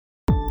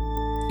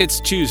It's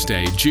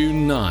Tuesday,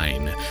 June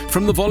 9.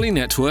 From the Volley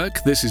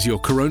Network, this is your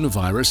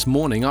coronavirus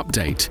morning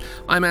update.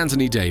 I'm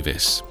Anthony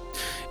Davis.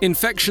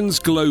 Infections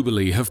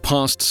globally have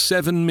passed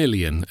 7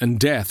 million and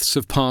deaths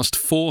have passed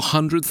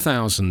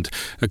 400,000,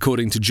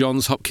 according to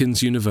Johns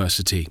Hopkins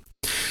University.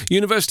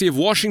 University of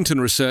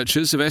Washington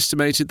researchers have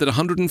estimated that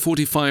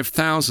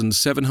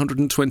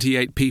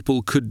 145,728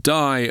 people could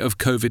die of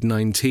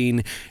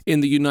COVID-19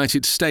 in the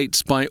United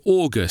States by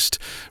August,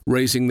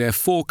 raising their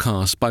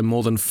forecast by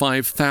more than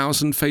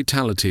 5,000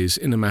 fatalities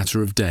in a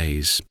matter of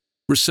days.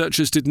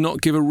 Researchers did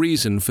not give a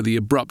reason for the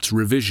abrupt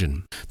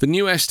revision. The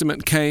new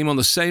estimate came on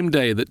the same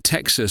day that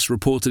Texas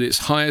reported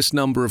its highest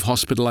number of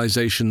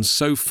hospitalizations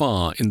so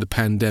far in the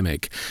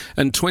pandemic,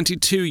 and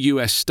 22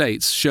 U.S.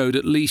 states showed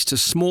at least a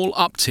small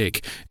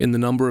uptick in the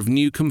number of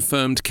new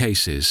confirmed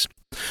cases.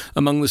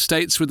 Among the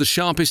states with the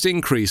sharpest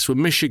increase were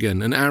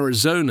Michigan and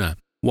Arizona,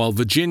 while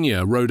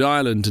Virginia, Rhode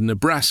Island and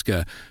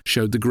Nebraska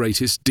showed the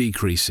greatest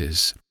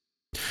decreases.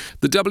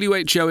 The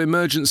WHO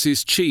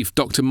Emergencies Chief,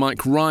 Dr.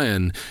 Mike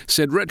Ryan,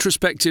 said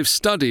retrospective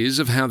studies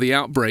of how the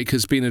outbreak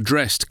has been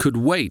addressed could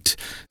wait,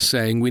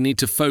 saying we need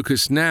to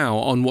focus now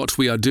on what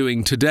we are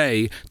doing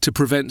today to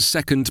prevent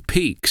second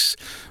peaks.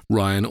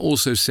 Ryan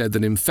also said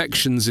that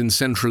infections in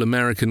Central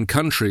American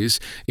countries,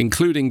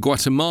 including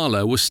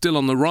Guatemala, were still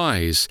on the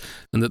rise,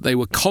 and that they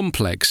were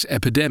complex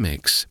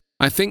epidemics.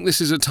 I think this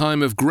is a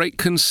time of great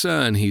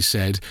concern, he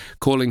said,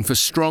 calling for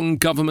strong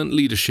government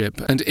leadership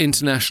and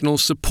international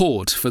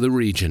support for the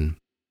region.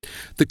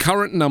 The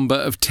current number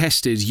of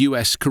tested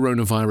U.S.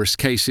 coronavirus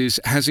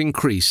cases has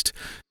increased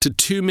to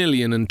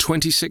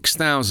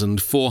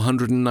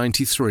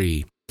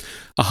 2,026,493.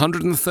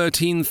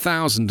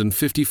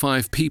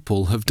 113,055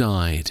 people have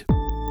died.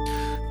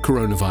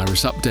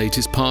 Coronavirus Update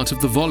is part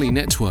of the Volley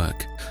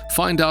Network.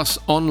 Find us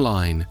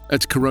online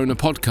at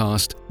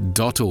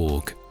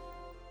coronapodcast.org.